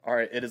All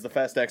right, it is the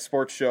Fast X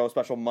Sports Show,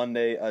 special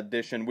Monday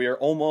edition. We are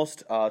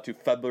almost to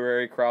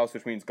February, Kraus,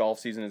 which means golf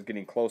season is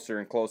getting closer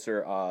and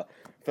closer.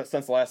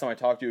 Since the last time I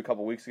talked to you a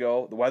couple weeks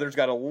ago, the weather's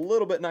got a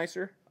little bit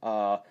nicer.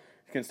 You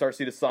can start to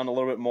see the sun a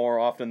little bit more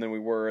often than we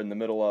were in the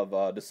middle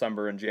of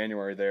December and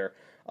January there.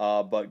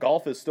 But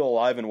golf is still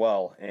alive and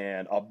well,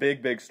 and a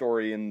big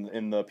story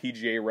in the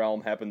PGA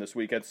realm happened this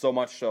weekend, so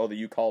much so that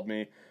you called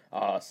me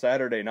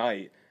Saturday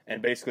night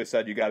and basically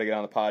said you got to get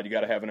on the pod, you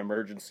got to have an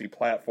emergency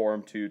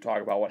platform to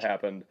talk about what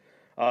happened.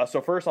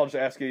 So first, I'll just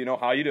ask you,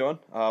 how you doing?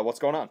 What's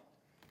going on?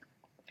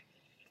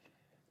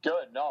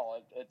 Good. No,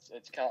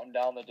 it's counting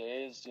down the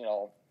days.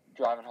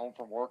 Driving home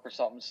from work or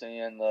something,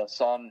 seeing the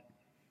sun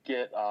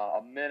get a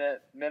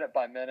minute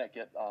by minute,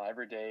 get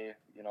every day.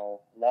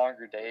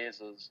 Longer days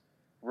is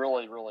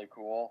really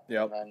cool.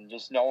 Yep. And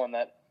just knowing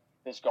that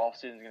this golf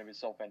season is going to be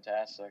so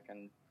fantastic,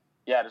 and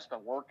just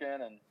been working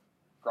and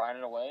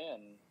grinding away,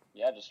 and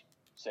just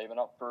saving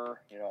up for,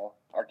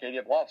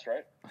 Arcadia Bluffs,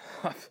 right?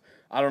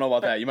 I don't know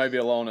about that. You might be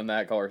alone in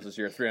that course this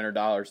year.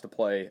 $300 to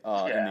play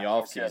in the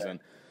off season.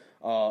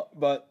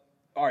 But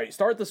all right,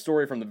 start the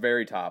story from the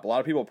very top. A lot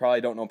of people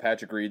probably don't know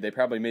Patrick Reed. They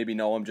probably maybe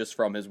know him just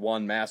from his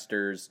one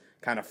Masters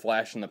kind of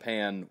flash in the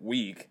pan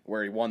week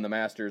where he won the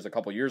Masters a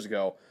couple years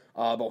ago.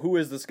 But who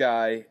is this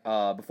guy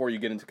before you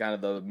get into kind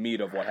of the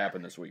meat of what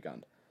happened this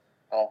weekend?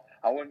 Oh,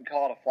 I wouldn't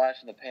call it a flash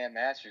in the pan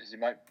Masters. He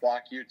might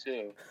block you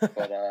too.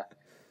 But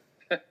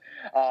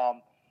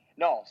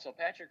no. So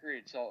Patrick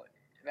Reed. So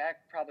back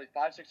probably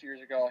 5-6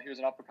 years ago, he was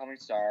an up and coming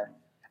star.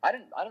 I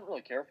didn't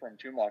really care for him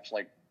too much.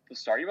 Like the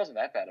start, he wasn't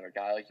that bad of a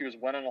guy. Like he was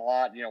winning a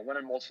lot.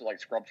 Winning most of like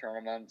scrub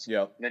tournaments.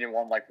 Yeah. And then he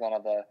won like one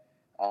of the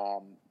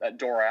at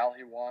Doral.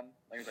 He won.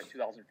 I think it was like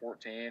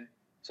 2014.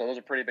 So it was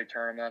a pretty big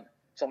tournament.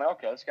 So I'm like,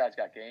 okay, this guy's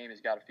got game.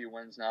 He's got a few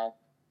wins now.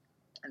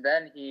 And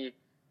then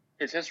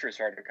his history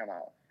started to come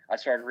out. I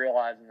started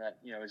realizing that,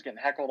 he's getting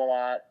heckled a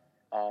lot.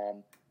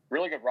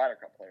 Really good Ryder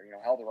Cup player,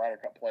 hell of a Ryder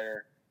Cup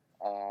player.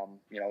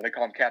 They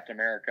call him Captain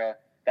America.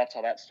 That's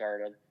how that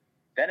started.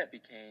 Then it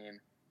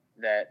became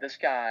that this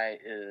guy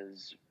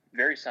is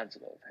very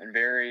sensitive and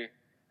very,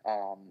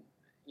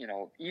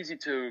 easy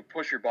to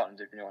push your buttons,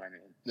 if you know what I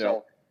mean. Yeah.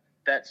 So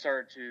that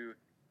started to,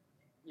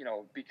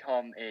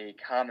 become a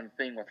common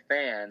thing with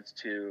fans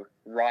to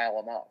rile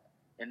him up.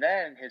 And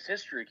then his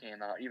history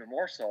came out even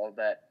more so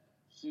that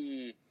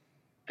he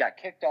got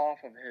kicked off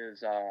of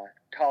his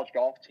college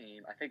golf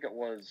team. I think it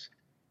was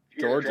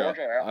Georgia.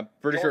 I'm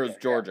pretty sure it was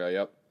Georgia, yeah.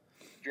 Yep.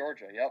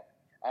 Georgia, yep.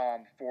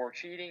 For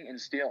cheating and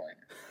stealing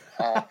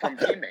from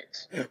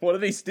teammates. What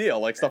did he steal?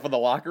 Like stuff in the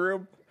locker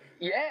room?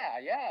 Yeah.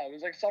 It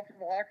was like stuff from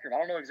the locker room. I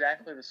don't know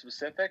exactly the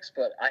specifics,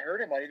 but I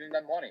heard it might even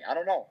been money. I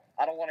don't know.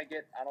 I don't want him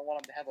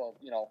to have a,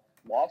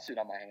 lawsuit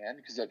on my hand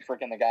because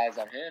freaking the guy's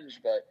unhinged,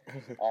 but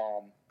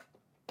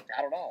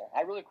I don't know.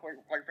 I really quite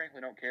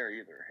frankly don't care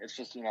either. It's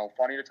just,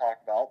 funny to talk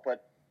about,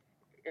 but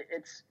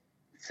it's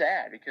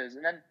sad because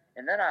and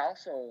then I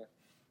also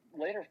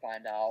later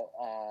find out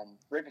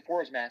right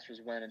before his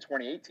Masters win in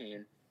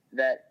 2018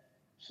 that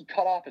he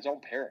cut off his own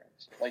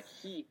parents. Like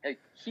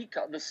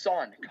the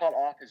son cut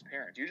off his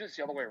parents. Usually it's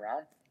the other way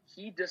around.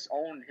 He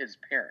disowned his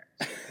parents.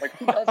 Like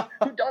who does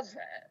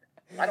that?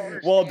 I don't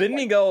understand. Well, didn't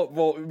he go?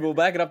 Well, we'll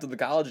back it up to the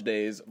college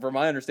days. From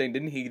my understanding,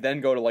 didn't he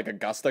then go to like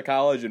Augusta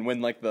College and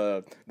win like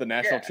the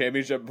national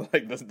championship,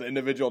 like the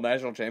individual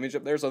national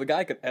championship there? So the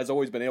guy has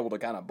always been able to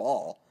kind of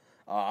ball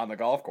on the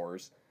golf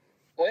course.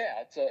 Well,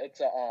 yeah, it's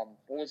a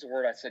what was the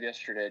word I said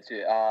yesterday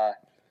too?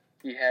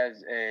 He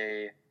has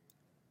a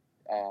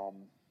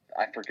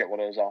I forget what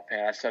it was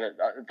offhand. I said it.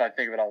 If I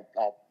think of it,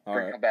 I'll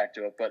come back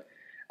to it. But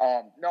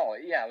no,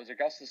 yeah, it was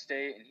Augusta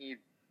State, and he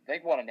I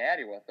think won a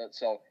natty with it.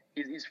 So.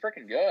 He's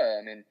freaking good.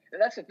 I mean,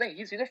 that's the thing.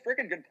 He's a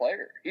freaking good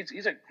player.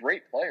 He's a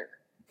great player.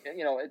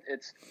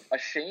 It's a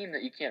shame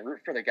that you can't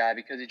root for the guy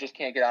because he just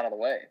can't get out of the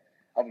way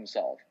of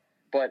himself.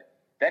 But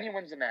then he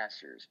wins the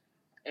Masters,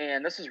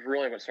 and this is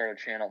really what started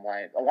to channel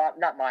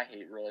not my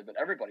hate really, but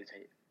everybody's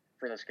hate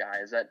for this guy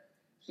is that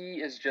he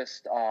is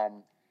just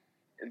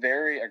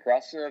very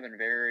aggressive and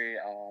very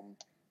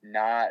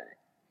not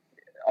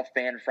a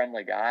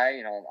fan-friendly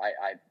guy.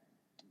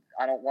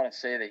 I don't want to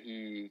say that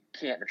he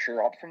can't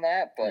mature up from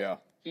that, but. Yeah.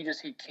 He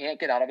can't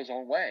get out of his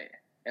own way.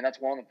 And that's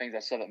one of the things I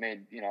said that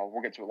made,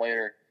 we'll get to it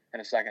later in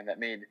a second, that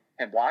made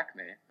him block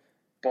me.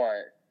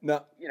 But,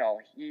 no.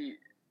 He...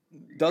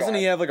 Doesn't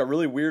he have, like, a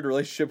really weird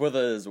relationship with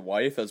his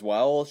wife as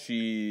well?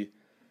 She,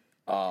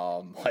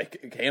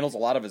 handles a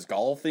lot of his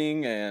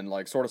golfing and,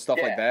 like, sort of stuff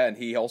like that,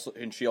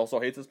 and she also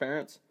hates his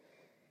parents?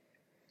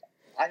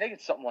 I think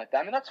it's something like that.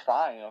 I mean, that's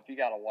fine. If you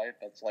got a wife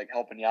that's like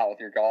helping you out with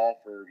your golf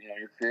or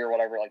your career, or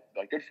whatever,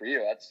 like good for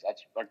you. That's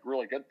a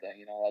really good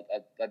thing.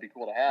 That'd be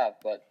cool to have.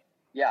 But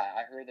yeah,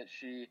 I heard that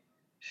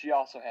she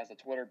also has a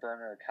Twitter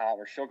burner account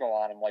where she'll go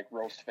on and like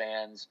roast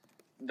fans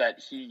that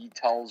he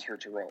tells her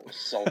to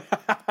roast. So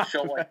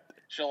she'll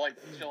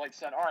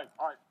send, all right,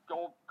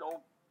 go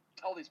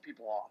tell these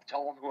people off.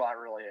 Tell them who I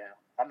really am.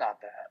 I'm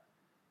not that.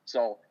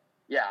 So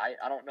yeah,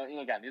 I don't know.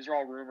 Again, these are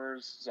all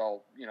rumors.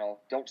 So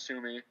don't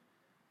sue me.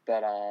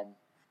 But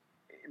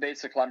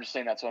basically, I'm just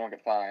saying that so I don't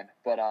get fined.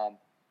 But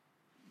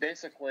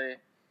basically,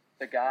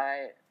 the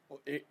guy.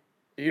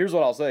 Here's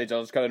what I'll say.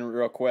 I'll just cut in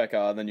real quick,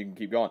 then you can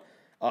keep going.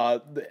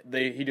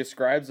 He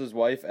describes his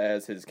wife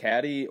as his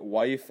caddy,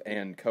 wife,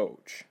 and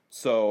coach.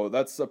 So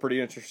that's a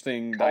pretty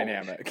interesting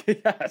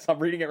dynamic. Yes, I'm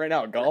reading it right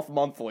now.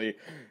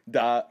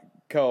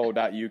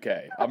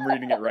 golfmonthly.co.uk. I'm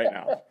reading it right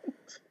now.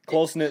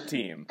 Close-knit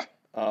team.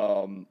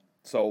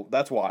 So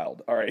that's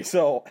wild. All right.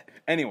 So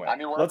anyway,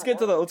 let's get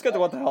to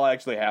what the hell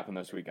actually happened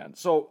this weekend.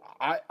 So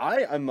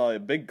I am a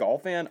big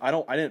golf fan. I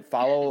didn't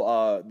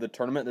follow the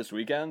tournament this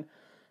weekend.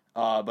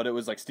 But it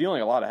was like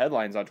stealing a lot of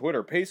headlines on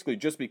Twitter, basically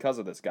just because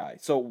of this guy.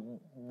 So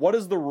what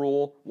is the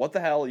rule? What the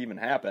hell even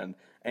happened?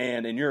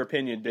 And in your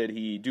opinion, did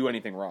he do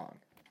anything wrong?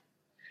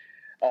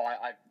 Oh,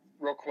 I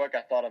real quick,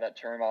 I thought of that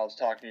term I was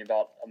talking to you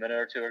about a minute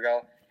or two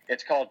ago.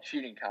 It's called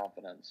cheating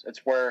confidence.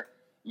 It's where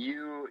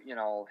you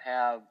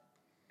have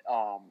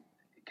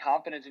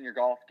confidence in your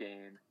golf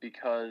game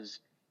because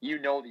you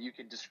know that you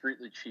can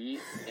discreetly cheat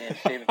and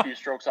shave a few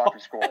strokes off your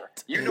score.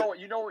 You know what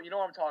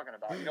I'm talking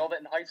about. You know that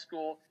in high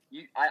school,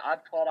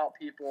 I've called out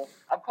people.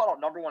 I've called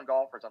out number one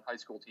golfers on high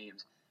school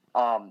teams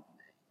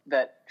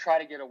that try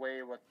to get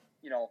away with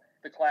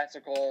the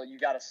classical. You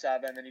got a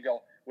 7, and you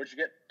go, "What'd you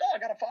get?" "Oh, I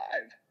got a 5."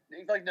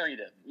 He's like, "No, you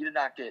didn't. You did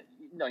not get.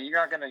 No, you're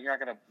not gonna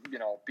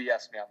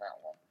BS me on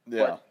that one."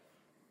 Yeah. But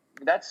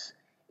that's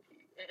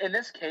in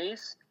this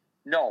case.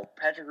 No,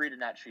 Patrick Reed did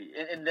not cheat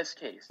in this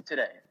case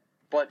today,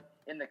 but.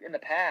 In the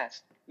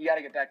past, you got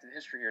to get back to the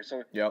history here.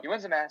 So He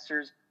wins the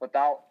Masters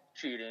without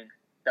cheating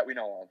that we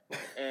know of,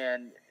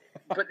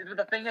 but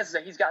the thing is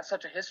that he's got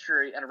such a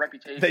history and a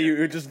reputation that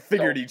you just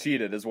figured he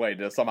cheated his way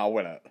to somehow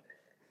win it.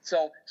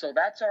 So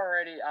that's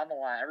already on the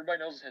line. Everybody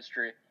knows his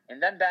history.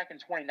 And then back in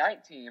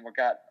 2019, we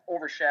got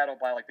overshadowed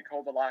by like the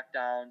COVID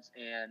lockdowns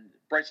and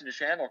Bryson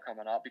DeChambeau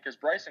coming up because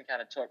Bryson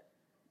kind of took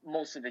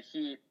most of the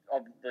heat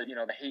of the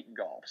hate in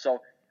golf.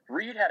 So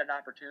Reed had an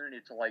opportunity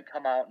to like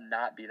come out and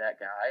not be that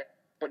guy.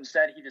 But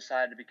instead, he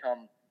decided to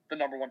become the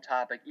number one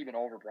topic, even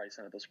over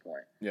Bryson at this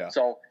point. Yeah.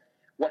 So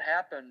what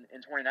happened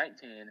in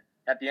 2019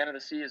 at the end of the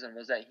season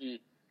was that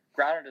he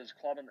grounded his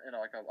club in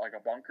like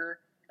a bunker.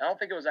 I don't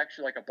think it was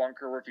actually like a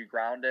bunker where if you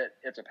ground it,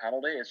 it's a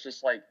penalty. It's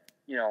just like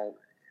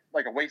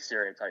like a waist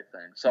area type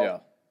thing.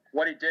 So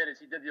What he did is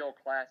he did the old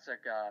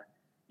classic,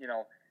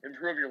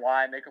 improve your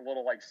lie, make a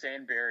little like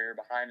sand barrier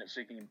behind it so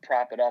you can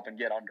prop it up and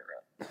get under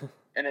it.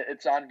 And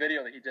it's on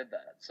video that he did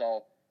that.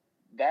 So.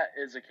 That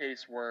is a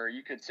case where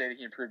you could say that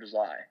he improved his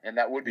lie, and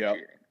that would be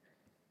cheating.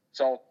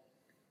 So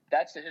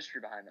that's the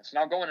history behind this.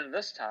 Now going into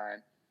this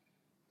time,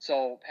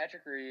 so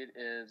Patrick Reed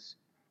is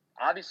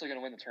obviously going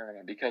to win the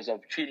tournament because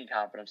of cheating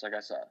confidence, like I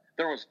said.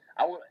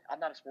 I'm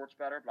not a sports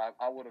bettor, but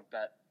I would have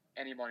bet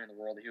any money in the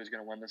world that he was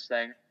going to win this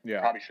thing. Yeah.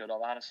 Probably should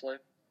have, honestly.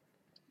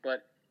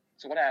 But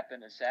so what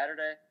happened is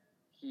Saturday,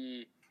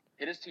 he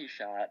hit his tee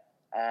shot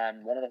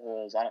on one of the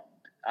holes. I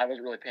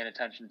wasn't really paying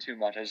attention too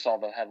much. I just saw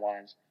the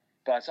headlines,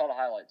 but I saw the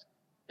highlights.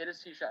 Hit his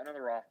tee shot into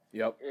the rough.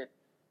 Yep. It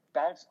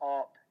bounced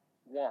up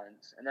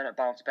once, and then it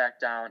bounced back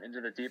down into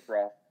the deep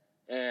rough,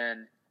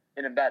 and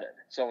it embedded.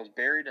 So it was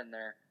buried in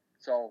there.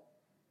 So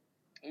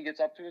he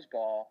gets up to his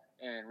ball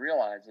and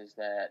realizes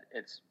that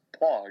it's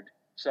plugged.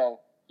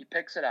 So he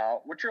picks it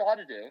out, which you're allowed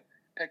to do,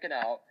 pick it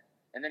out,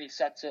 and then he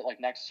sets it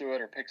like next to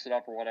it or picks it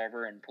up or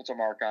whatever and puts a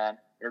mark on,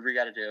 whatever you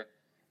got to do.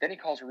 Then he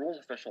calls a rules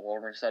official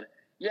over and said,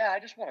 "Yeah, I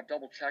just want to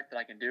double check that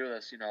I can do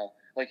this,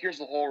 like here's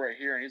the hole right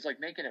here." And he's like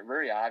making it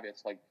very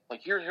obvious, like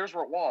here's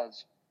where it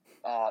was.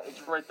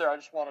 It's right there. I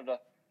just wanted to,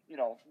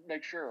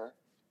 make sure.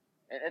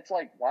 And it's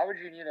like, why would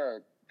you need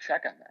to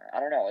check on that? I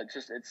don't know.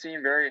 It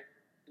seemed very,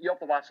 you have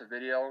to watch the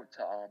video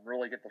to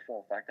really get the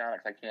full effect on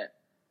it. Cause I can't,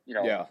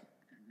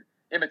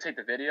 imitate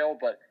the video,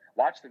 but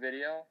watch the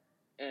video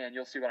and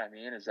you'll see what I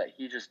mean is that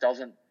he just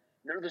doesn't,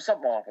 there's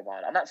something off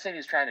about it. I'm not saying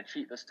he's trying to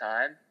cheat this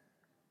time.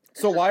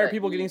 So why are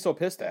people getting so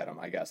pissed at him?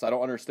 I guess I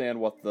don't understand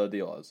what the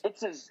deal is.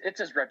 It's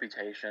his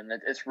reputation.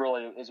 It's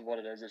really is what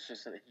it is. It's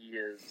just that he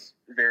is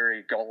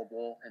very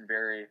gullible and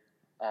very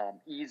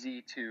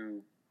easy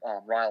to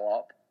rile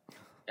up,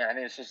 and I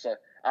think it's just an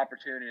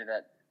opportunity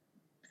that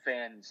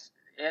fans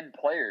and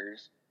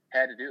players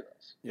had to do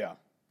this. Yeah.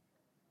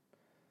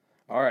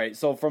 All right.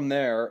 So from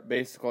there,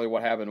 basically,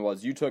 what happened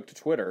was you took to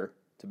Twitter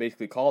to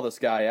basically call this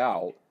guy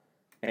out.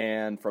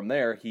 And from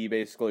there, he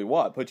basically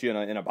put you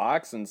in a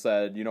box and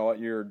said, "You know what?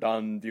 You're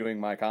done viewing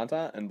my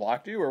content," and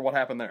blocked you, or what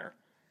happened there?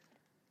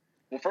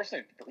 Well, first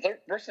things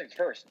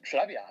first. Should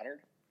I be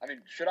honored? I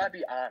mean, should I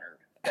be honored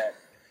that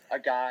a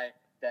guy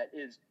that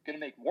is going to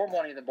make more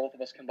money than both of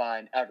us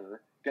combined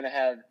ever, going to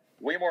have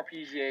way more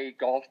PGA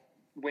golf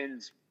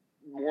wins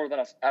more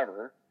than us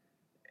ever,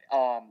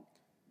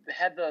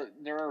 had the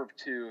nerve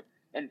to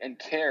and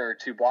care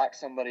to block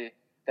somebody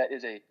that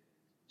is a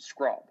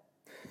scrub?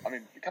 I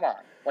mean, come on.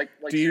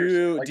 Do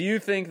you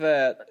think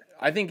that?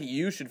 I think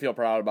you should feel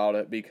proud about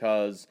it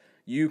because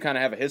you kind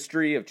of have a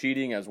history of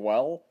cheating as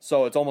well.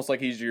 So it's almost like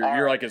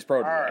you're like his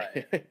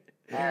protege.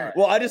 All right.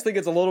 Well, I just think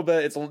it's a little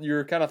bit.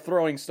 You're kind of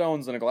throwing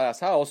stones in a glass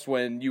house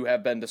when you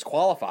have been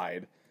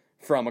disqualified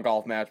from a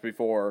golf match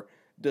before,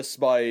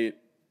 despite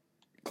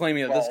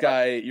claiming that this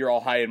guy, you're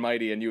all high and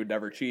mighty and you would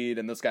never cheat,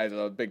 and this guy's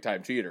a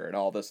big-time cheater and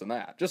all this and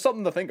that. Just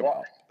something to think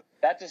about.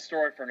 That's a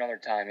story for another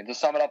time. And to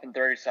sum it up in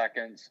 30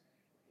 seconds,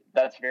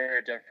 that's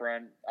very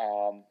different.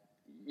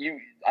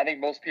 I think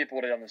most people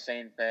would have done the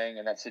same thing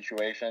in that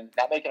situation.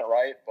 Not making it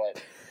right,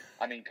 but,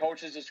 I mean,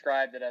 coaches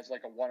described it as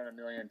like a 1 in a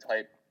million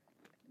type,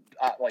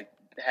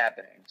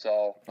 happening.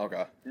 So,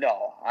 okay.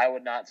 No, I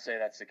would not say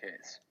that's the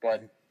case.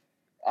 But,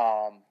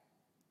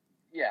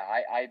 yeah,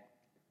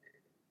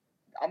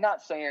 I'm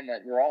not saying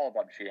that we're all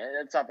about cheating.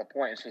 It's not the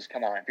point. It's just,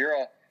 come on, if you're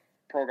a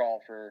pro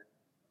golfer,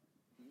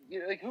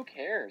 who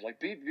cares?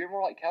 Be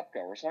more like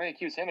Koepka, or somebody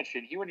accused him of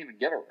cheating, he wouldn't even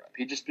give a rip.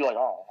 He'd just be like,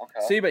 oh,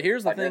 okay. See, but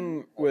here's the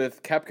thing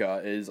with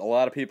Koepka is a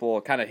lot of people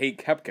kind of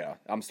hate Koepka.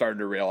 I'm starting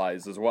to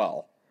realize as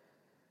well.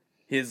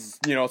 His,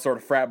 sort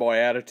of frat boy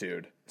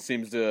attitude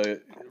seems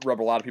to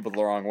rub a lot of people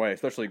the wrong way,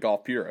 especially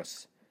golf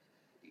purists.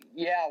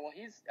 Yeah, well,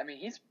 he's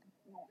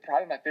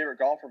probably my favorite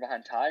golfer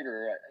behind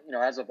Tiger,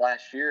 as of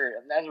last year.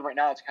 And as of right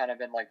now, it's kind of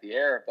been like the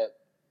air, but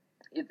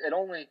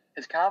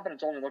his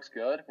confidence only looks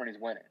good when he's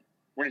winning.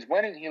 When he's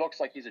winning, he looks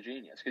like he's a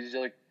genius because he's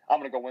like, I'm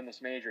going to go win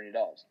this major, and he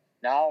does.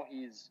 Now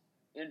he's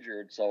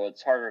injured, so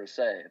it's harder to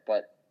say.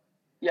 But,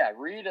 yeah,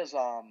 Reed is,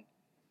 I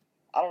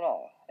don't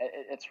know.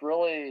 It's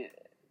really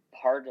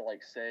hard to,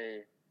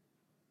 say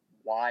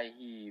why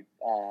he...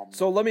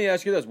 So let me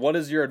ask you this. What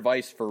is your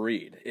advice for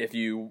Reed if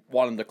you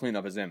want him to clean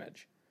up his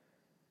image?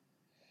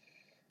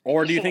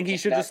 Or do you think he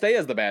should just stay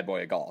as the bad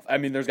boy of golf? I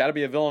mean, there's got to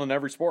be a villain in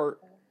every sport.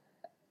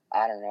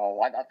 I don't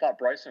know. I thought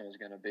Bryson was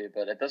going to be,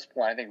 but at this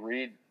point, I think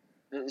Reed...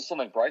 This will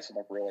make Bryson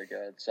look really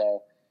good.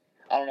 So,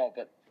 I don't know.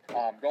 But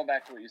going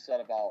back to what you said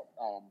about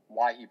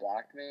why he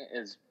blocked me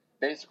is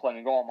basically,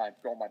 go on my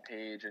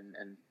page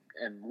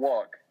and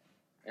look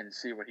and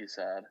see what he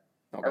said.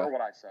 Okay. Or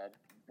what I said,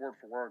 word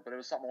for word. But it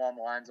was something along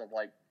the lines of,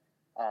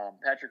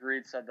 Patrick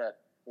Reed said that,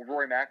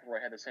 Rory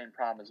McIlroy had the same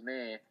problem as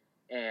me,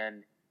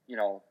 and,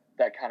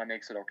 that kind of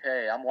makes it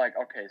okay. I'm like,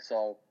 okay,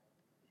 so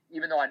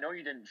even though I know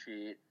you didn't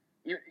cheat,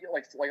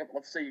 let's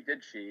say you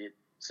did cheat,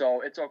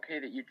 so it's okay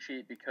that you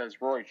cheat because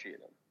Rory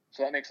cheated.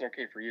 So that makes it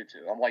okay for you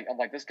too. I'm like,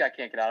 this guy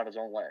can't get out of his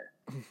own way.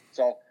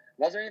 So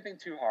wasn't anything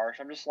too harsh.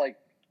 I'm just like,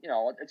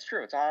 it's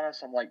true. It's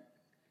honest. I'm like,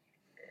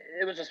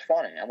 it was just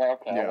funny. I'm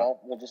like, okay, well,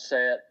 we'll just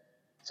say it.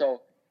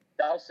 So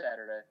that was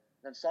Saturday.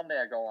 Then Sunday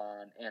I go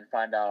on and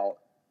find out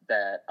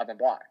that I've been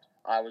blocked.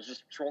 I was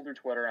just scrolling through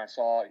Twitter and I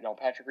saw,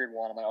 Patrick Reed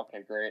won. I'm like,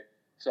 okay, great.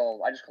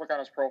 So I just clicked on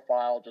his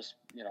profile, just,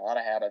 out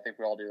of habit. I think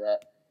we all do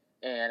that.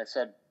 And it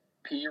said,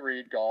 P.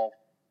 Reed Golf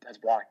has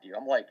blocked you.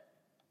 I'm like,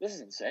 this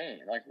is insane.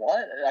 Like,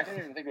 what? I didn't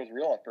even think it was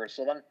real at first.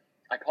 So then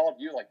I called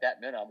you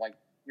that minute. I'm like,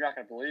 you're not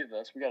going to believe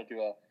this. We got to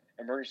do a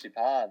emergency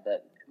pod.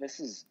 That this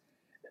is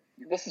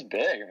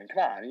big. I mean,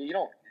 come on. You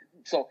don't.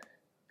 So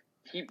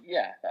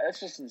that's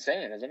just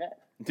insane, isn't it?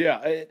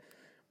 Yeah.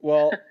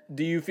 Well,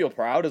 do you feel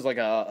proud as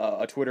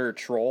a Twitter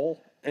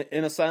troll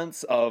in a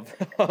sense of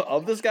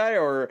this guy,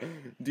 or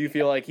do you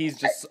feel like he's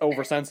just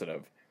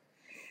oversensitive?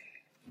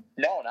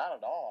 No, not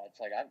at all. It's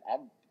like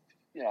I'm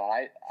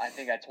I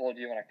think I told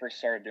you when I first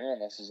started doing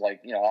this is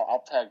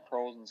I'll tag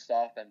pros and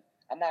stuff, and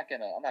I'm not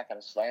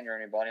gonna slander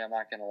anybody. I'm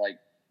not gonna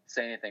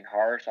say anything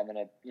harsh. I'm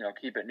gonna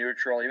keep it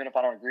neutral. Even if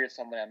I don't agree with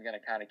somebody, I'm gonna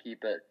kind of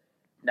keep it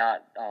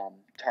not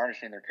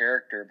tarnishing their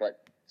character.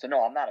 But so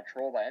no, I'm not a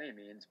troll by any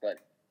means. But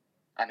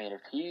I mean,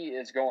 if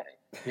he's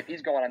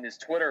going on this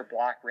Twitter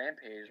block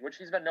rampage, which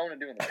he's been known to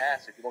do in the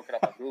past, if you look it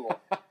up on Google.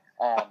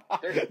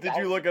 Did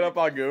you look it up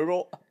on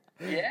Google?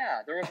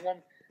 Yeah, there was one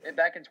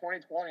back in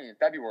 2020 in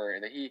February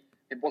that he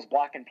was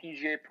blocking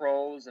PGA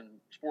pros and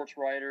sports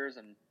writers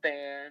and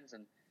fans,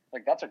 and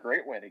that's a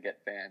great way to get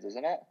fans,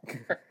 isn't it?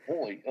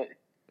 Holy.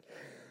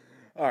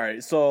 All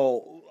right,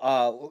 so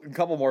a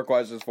couple more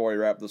questions before we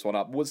wrap this one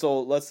up.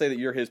 So let's say that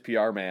you're his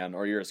PR man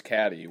or you're his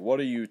caddy. What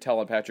are you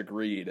telling Patrick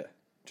Reed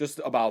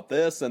just about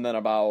this, and then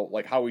about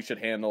how we should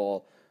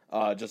handle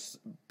just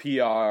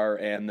PR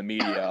and the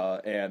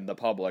media and the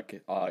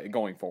public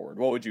going forward?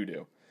 What would you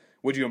do?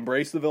 Would you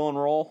embrace the villain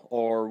role,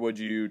 or would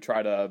you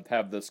try to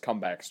have this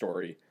comeback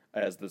story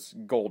as this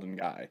golden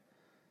guy?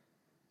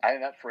 I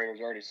think that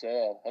freighter's already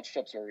sailed. That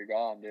ship's already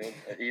gone, dude.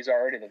 He's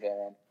already the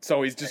villain.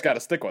 So he's just got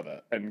to stick with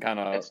it and kind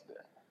of...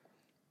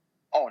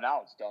 Oh, now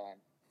it's done.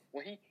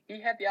 Well,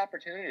 he had the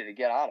opportunity to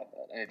get out of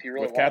it, and if he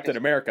really with Captain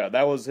America,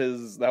 that was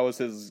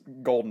his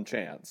golden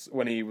chance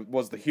when he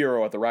was the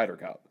hero at the Ryder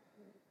Cup.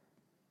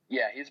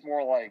 Yeah, he's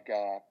more like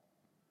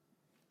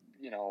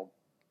Anakin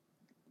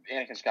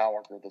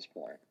Skywalker at this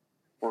point,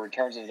 where he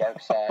turns to the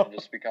dark side and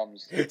just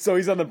becomes. So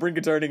he's on the brink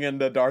of turning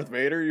into Darth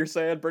Vader. You're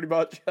saying pretty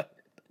much. But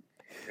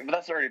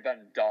that's already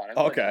been done.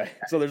 Okay,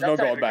 so there's no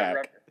going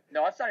back.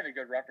 No, that's not even a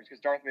good reference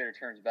because Darth Vader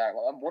turns back.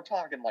 We're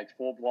talking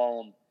full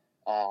blown,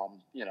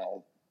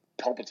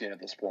 Palpatine at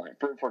this point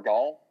for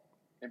golf.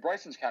 And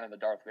Bryson's kind of the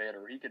Darth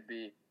Vader. He could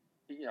be,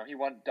 he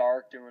went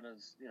dark doing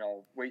his,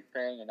 weight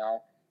thing, and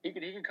now he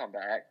can come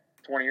back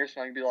 20 years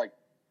from now and be like,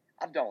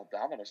 I'm done with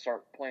that. I'm going to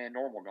start playing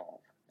normal golf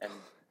and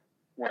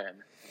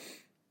win.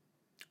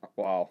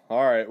 Wow.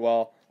 All right.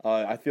 Well,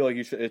 I feel like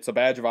you should. It's a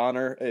badge of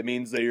honor. It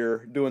means that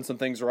you're doing some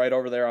things right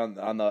over there on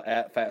the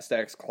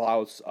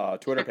 @FatStacksKlaus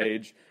Twitter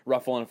page,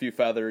 ruffling a few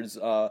feathers.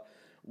 We got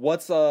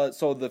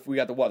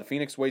the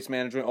Phoenix Waste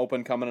Management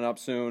Open coming up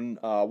soon.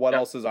 What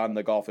else is on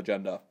the golf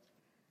agenda?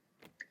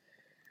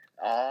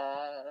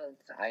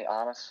 I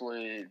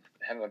honestly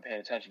haven't been paying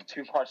attention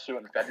too much to it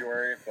in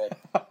February, but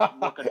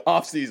looking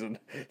off season.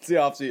 It's the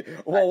off season.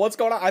 Well, what's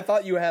going on? I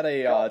thought you had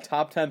a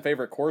top 10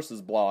 favorite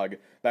courses blog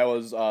that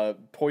was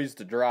poised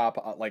to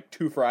drop like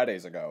 2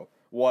 Fridays ago.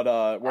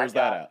 Where's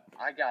that at?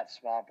 I got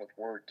swamped with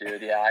work,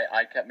 dude. Yeah,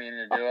 I kept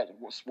meaning to do it.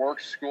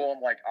 Work, school.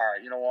 I'm like, all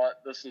right, you know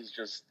what? This is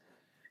just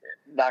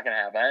not gonna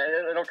happen.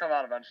 It'll come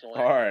out eventually.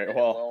 All right,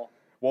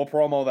 we'll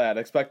promo that.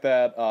 Expect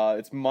that.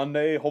 It's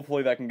Monday.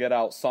 Hopefully that can get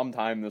out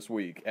sometime this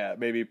week.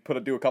 Maybe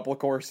do a couple of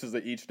courses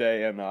each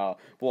day, and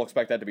we'll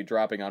expect that to be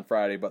dropping on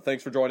Friday. But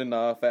thanks for joining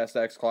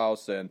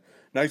FatStacksKlaus, and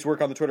nice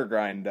work on the Twitter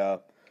grind.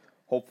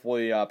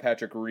 Hopefully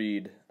Patrick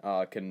Reed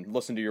can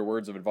listen to your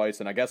words of advice,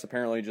 and I guess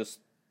apparently just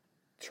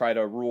try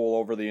to rule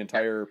over the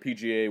entire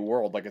PGA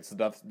world like it's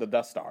the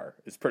Death Star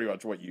is pretty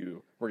much what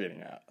you were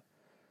getting at.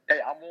 Hey,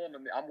 I'm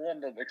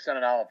willing to extend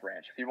an olive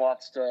branch if he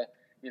wants to.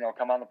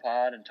 Come on the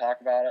pod and talk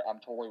about it. I'm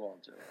totally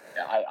willing to.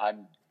 Yeah,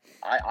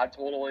 I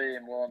totally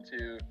am willing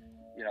to,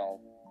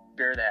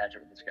 bury the hatchet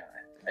with this guy.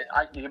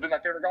 He'd be my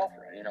favorite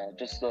golfer.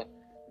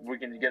 We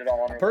can get it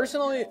all on.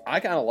 Personally, I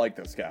kind of like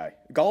this guy.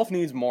 Golf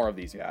needs more of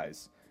these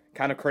guys.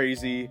 Kind of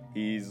crazy.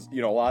 He's,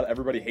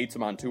 everybody hates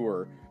him on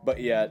tour, but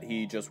yet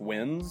he just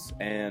wins.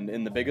 And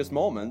in the biggest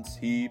moments,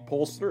 he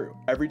pulls through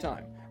every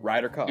time.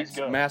 Ryder Cups,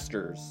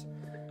 Masters.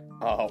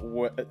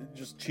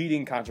 Just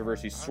cheating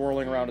controversy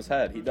swirling around his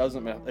head. It does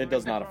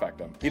not affect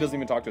him. He doesn't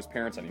even talk to his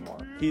parents anymore.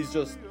 He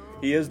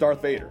is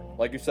Darth Vader.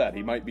 Like you said,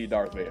 he might be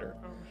Darth Vader.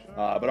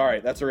 But all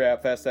right, that's where we're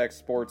at. FatStacks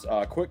Sports.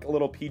 Quick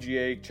little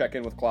PGA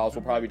check-in with Klaus.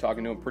 We'll probably be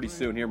talking to him pretty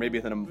soon here, maybe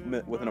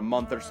within a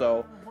month or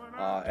so,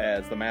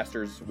 as the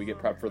Masters, we get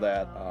prepped for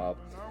that.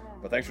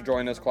 But thanks for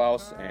joining us,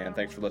 Klaus, and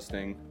thanks for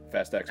listening.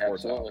 FatStacks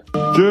Sports out.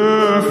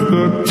 Just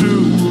the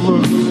two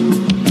of us.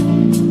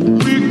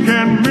 We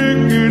can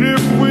make it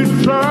if we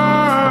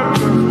try.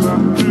 Just the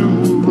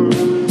two of us.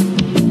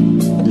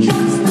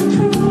 Just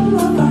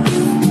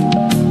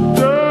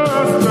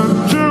the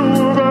two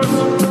of us.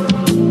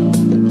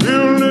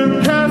 Building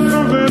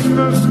castles in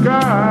the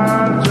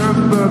sky.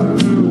 Just the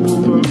two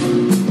of us.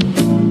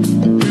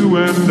 You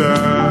and I.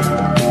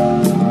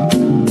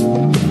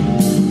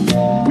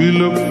 We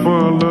look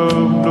for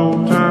love, no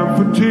time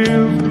for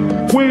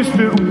tears.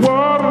 Wasted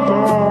water's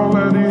all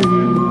that is.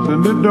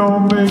 And it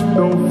don't make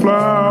no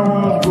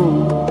flowers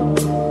grow.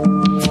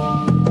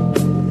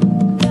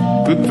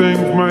 Good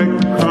things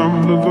might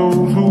come to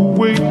those who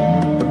wait,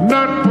 but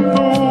not for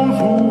those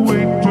who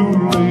wait too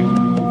late.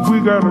 We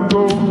gotta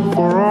go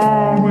for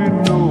all we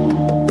know.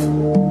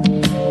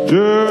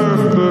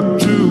 Just the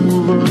two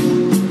of us.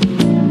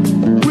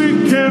 We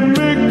can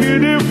make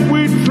it if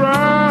we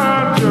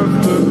try. Just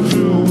the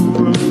two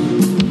of us.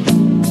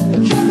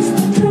 Just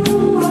the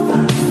two of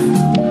us.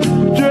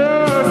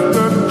 Just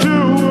the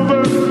two of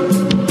us.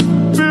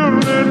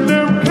 Building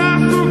them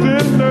castles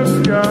in the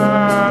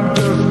sky.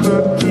 Just the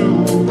two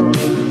of us.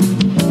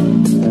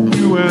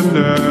 You and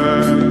I.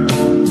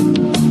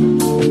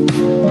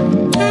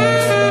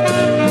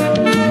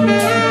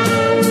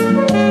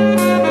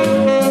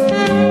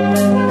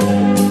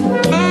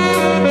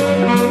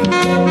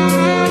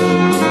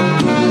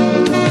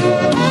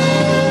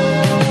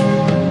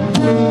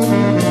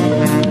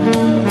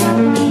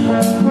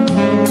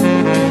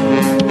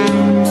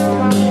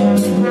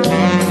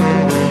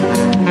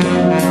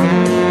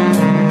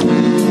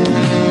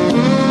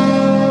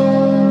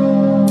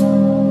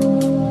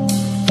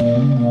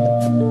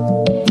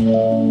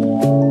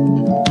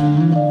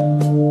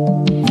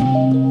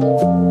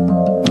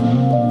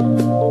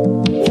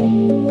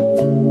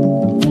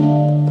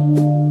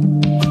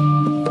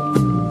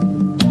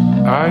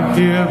 I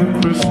hear the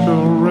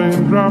crystal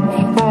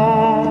raindrops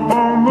fall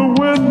on the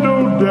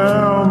window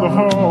down the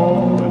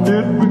hall, and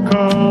it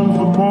becomes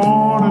the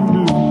morning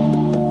dew.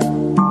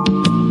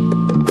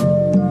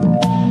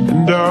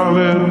 And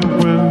darling,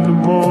 when the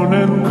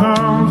morning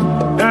comes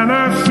and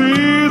I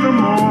see the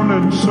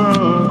morning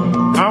sun,